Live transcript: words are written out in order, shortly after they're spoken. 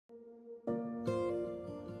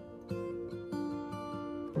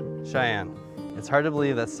Cheyenne, it's hard to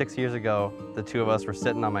believe that 6 years ago, the two of us were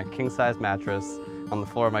sitting on my king-size mattress on the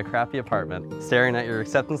floor of my crappy apartment, staring at your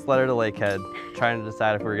acceptance letter to Lakehead, trying to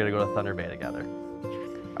decide if we were going to go to Thunder Bay together.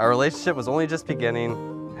 Our relationship was only just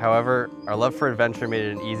beginning. However, our love for adventure made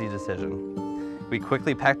it an easy decision. We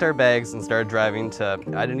quickly packed our bags and started driving to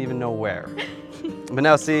I didn't even know where. But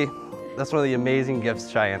now see, that's one of the amazing gifts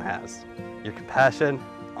Cheyenne has. Your compassion,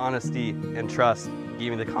 honesty, and trust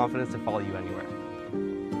gave me the confidence to follow you anywhere.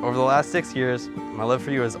 Over the last 6 years, my love for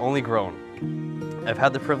you has only grown. I've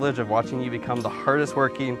had the privilege of watching you become the hardest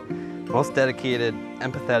working, most dedicated,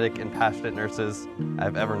 empathetic, and passionate nurses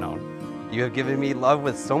I've ever known. You have given me love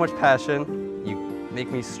with so much passion, you make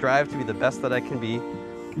me strive to be the best that I can be,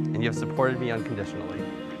 and you have supported me unconditionally.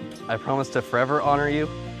 I promise to forever honor you,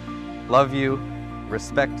 love you,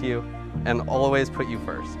 respect you, and always put you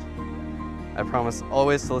first. I promise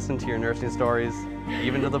always to listen to your nursing stories,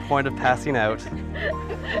 even to the point of passing out.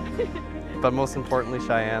 But most importantly,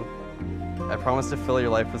 Cheyenne, I promise to fill your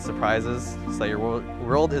life with surprises so that your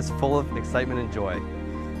world is full of excitement and joy.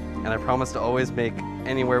 And I promise to always make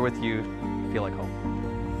anywhere with you feel like home.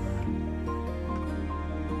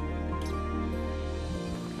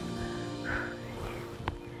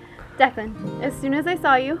 Declan, as soon as I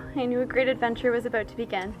saw you, I knew a great adventure was about to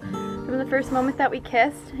begin. From the first moment that we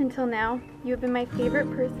kissed until now, you have been my favorite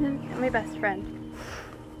person and my best friend.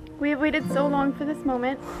 We have waited so long for this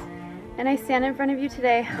moment, and I stand in front of you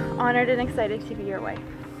today, honored and excited to be your wife.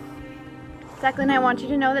 Declan, I want you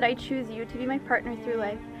to know that I choose you to be my partner through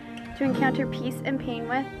life, to encounter peace and pain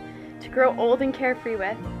with, to grow old and carefree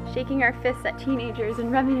with, shaking our fists at teenagers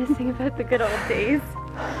and reminiscing about the good old days.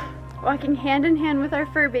 Walking hand in hand with our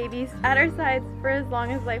fur babies at our sides for as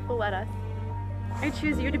long as life will let us. I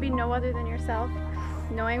choose you to be no other than yourself,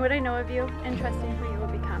 knowing what I know of you and trusting who you will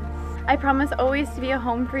become. I promise always to be a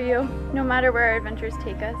home for you, no matter where our adventures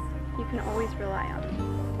take us. You can always rely on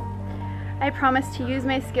me. I promise to use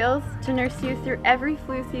my skills to nurse you through every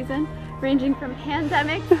flu season, ranging from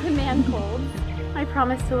pandemics to man colds. I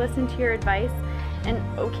promise to listen to your advice and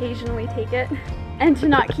occasionally take it, and to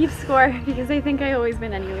not keep score because I think I always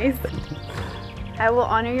win anyways. I will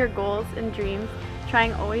honor your goals and dreams,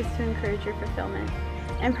 trying always to encourage your fulfillment,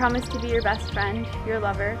 and promise to be your best friend, your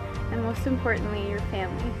lover, and most importantly, your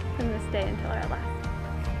family from this day until our last.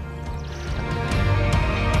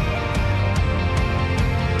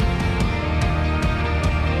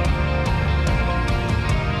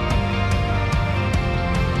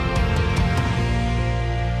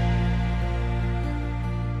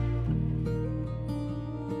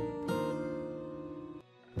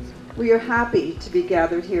 We are happy to be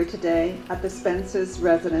gathered here today at the Spence's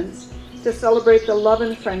residence to celebrate the love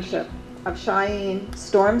and friendship of Cheyenne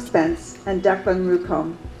Storm Spence and Declan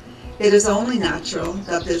Rucombe. It is only natural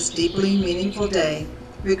that this deeply meaningful day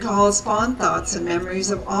recalls fond thoughts and memories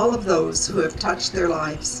of all of those who have touched their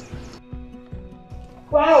lives.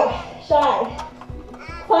 Wow, Shy,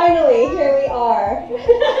 finally here we are.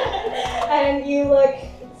 And you look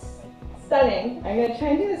stunning. I'm going to try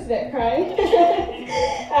and do this a bit crying.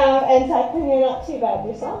 And Declan, you're not too bad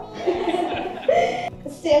yourself.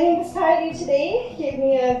 Standing beside you today gave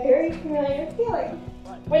me a very familiar feeling.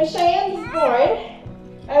 When Cheyenne was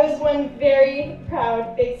born, I was one very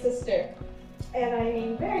proud big sister. And I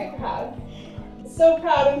mean very proud. So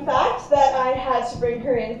proud, in fact, that I had to bring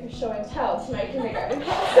her in for show and tell to my kindergarten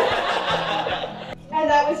class. And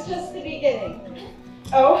that was just the beginning.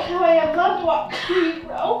 Oh, how I have loved watching you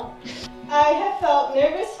grow. I have felt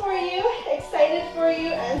nervous for you, excited for you,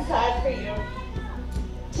 and sad for you.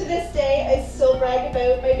 To this day, I still brag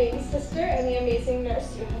about my baby sister and the amazing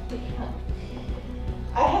nurse you have become.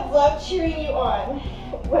 I have loved cheering you on.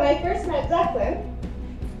 When I first met Declan,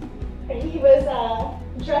 he was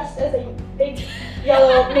dressed as a big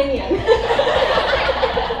yellow minion.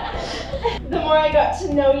 The more I got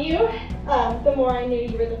to know you, the more I knew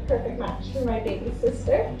you were the perfect match for my baby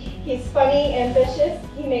sister. He's funny, ambitious,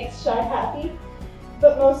 he makes Shy happy,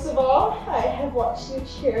 but most of all, I have watched you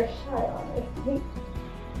cheer Shy on with me.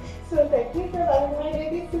 So thank you for loving my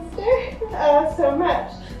baby sister so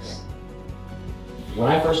much. When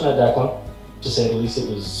I first met Declan, to say the least, it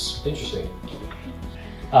was interesting.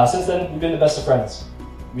 Since then, we've been the best of friends.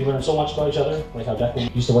 We learned so much about each other, like how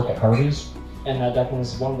Declan used to work at Harvey's, and that Declan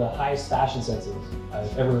is one of the highest fashion senses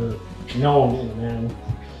I've ever known in a man.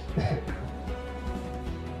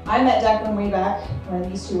 I met Declan way back when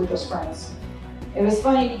these two were just friends. It was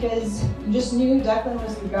funny because you just knew Declan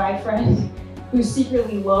was the guy friend who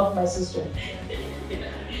secretly loved my sister.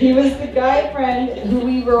 He was the guy friend who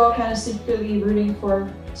we were all kind of secretly rooting for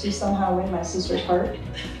to somehow win my sister's heart.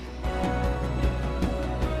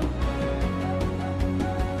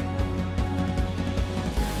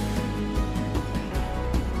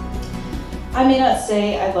 I may not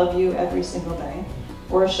say I love you every single day,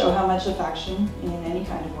 or show how much affection in any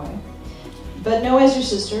kind of way. But know as your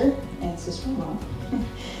sister, and sister-in-law,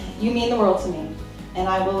 you mean the world to me, and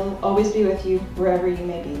I will always be with you wherever you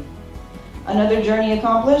may be. Another journey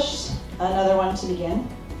accomplished, another one to begin.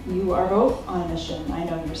 You are both on a mission, I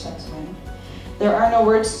know you're set to win. There are no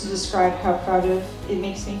words to describe how proud of it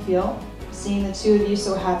makes me feel, seeing the two of you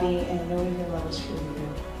so happy and knowing your love is truly real.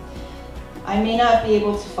 I may not be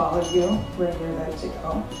able to follow you where you're about to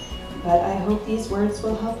go, but I hope these words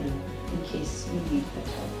will help you in case you need the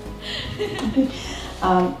help.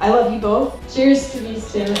 I love you both. Cheers to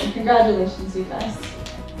these two, and congratulations, you guys.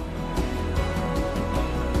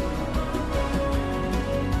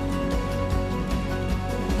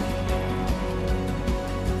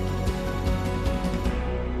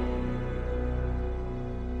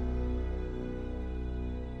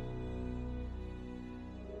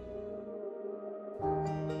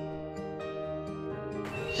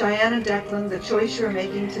 Cheyenne and Declan, the choice you're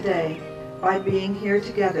making today by being here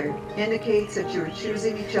together indicates that you're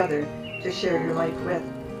choosing each other to share your life with.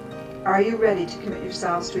 Are you ready to commit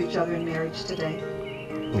yourselves to each other in marriage today?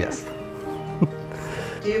 Yes.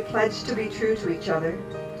 Do you pledge to be true to each other?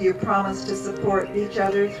 Do you promise to support each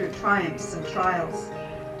other through triumphs and trials?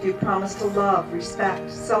 Do you promise to love, respect,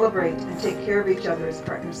 celebrate, and take care of each other as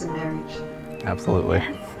partners in marriage? Absolutely.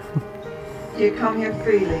 Do you come here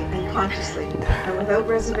freely and consciously and without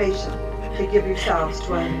reservation to give yourselves to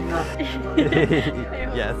one another?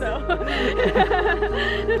 Yes.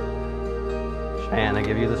 Cheyenne, I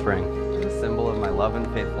give you this ring, a symbol of my love and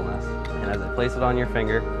faithfulness, and as I place it on your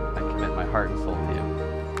finger, I commit my heart and soul to you.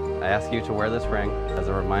 I ask you to wear this ring as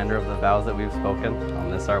a reminder of the vows that we've spoken on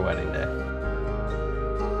this our wedding day.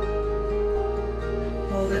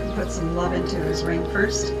 Hold it and put some love into his ring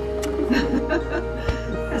first.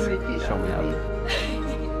 And repeat Show me how.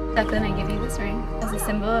 Declan, I give you this ring as a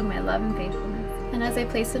symbol of my love and faithfulness. And as I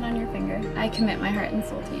place it on your finger, I commit my heart and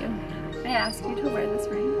soul to you. I ask you to wear this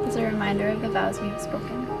ring as a reminder of the vows we have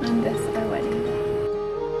spoken on this our wedding day.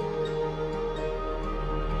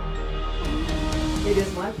 It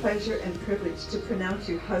is my pleasure and privilege to pronounce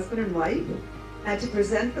you husband and wife and to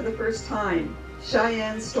present for the first time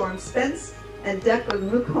Cheyenne Storm Spence and Declan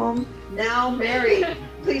Mookholm, now married.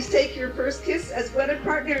 Please take your first kiss as wedded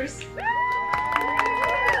partners.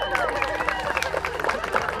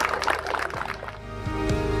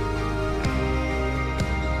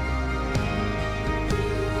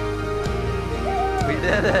 We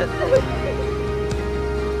did it!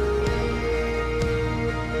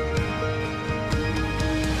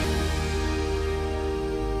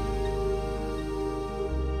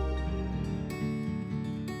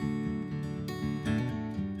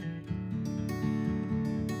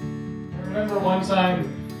 I remember one time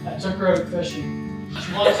I took her out fishing.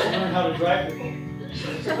 She wants to learn how to drive the boat. So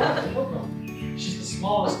I said, "What's the boat on?" She's the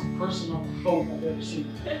smallest person on the boat I've ever seen.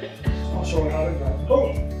 I'll show her how to drive the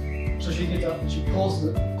boat. So she gets up and she pulls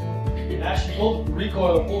the, as she pulls the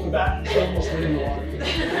recoil, pulled her back, and she almost went in the water.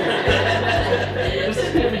 This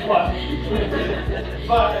is going to be fun.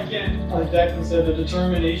 But again, like Declan said, the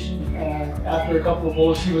determination, after a couple of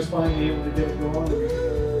pulls, she was finally able to get it going.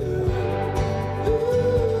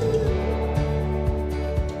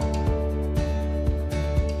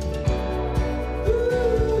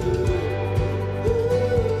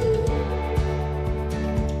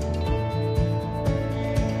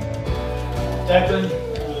 Declan,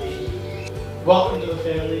 welcome to the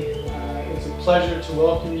family. It's a pleasure to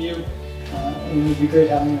welcome you, and it would be great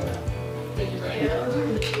having you around. Thank you very much.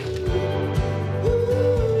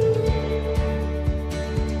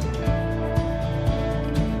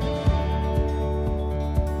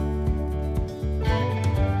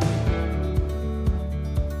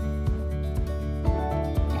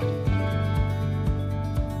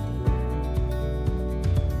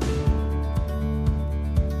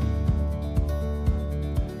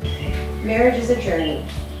 Marriage is a journey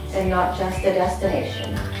and not just a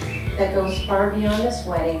destination that goes far beyond this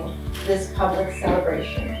wedding, this public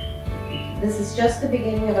celebration. This is just the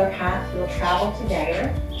beginning of a path you'll travel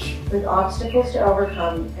together with obstacles to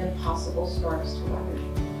overcome and possible storms to weather.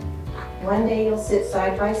 One day you'll sit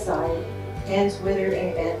side by side, hands withered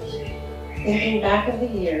and bent, thinking back of the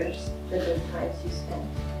years, the good times you spent.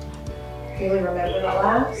 You'll remember the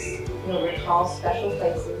laughs, you'll recall special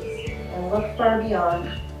places, and look far beyond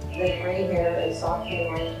the gray hair and softly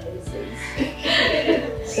lined faces.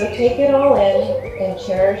 So take it all in and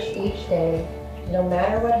cherish each day, no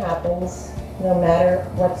matter what happens, no matter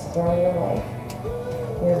what's thrown your way.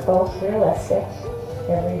 You're both realistic.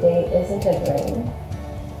 Every day isn't a dream,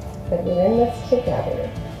 but you're in this together,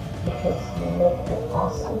 because you make it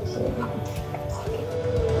awesome too.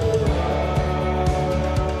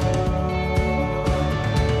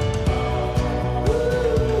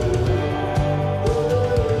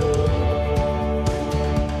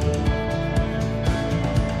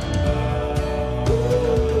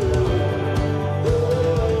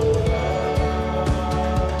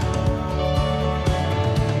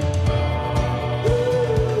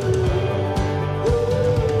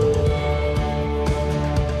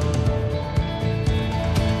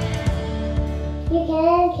 You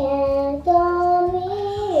can count on me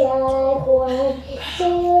like 1,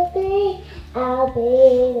 2, 3, I'll be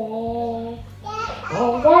there.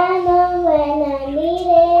 And I know when I need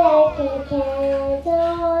it, I can count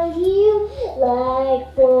on you like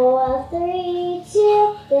 4, 3,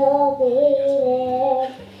 2, you'll be there.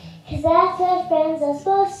 'Cause that's what friends are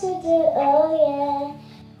supposed to do, oh yeah.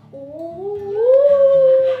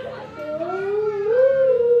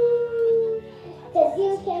 Cause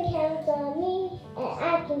you can count on me, and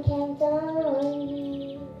I can count on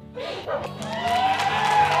you.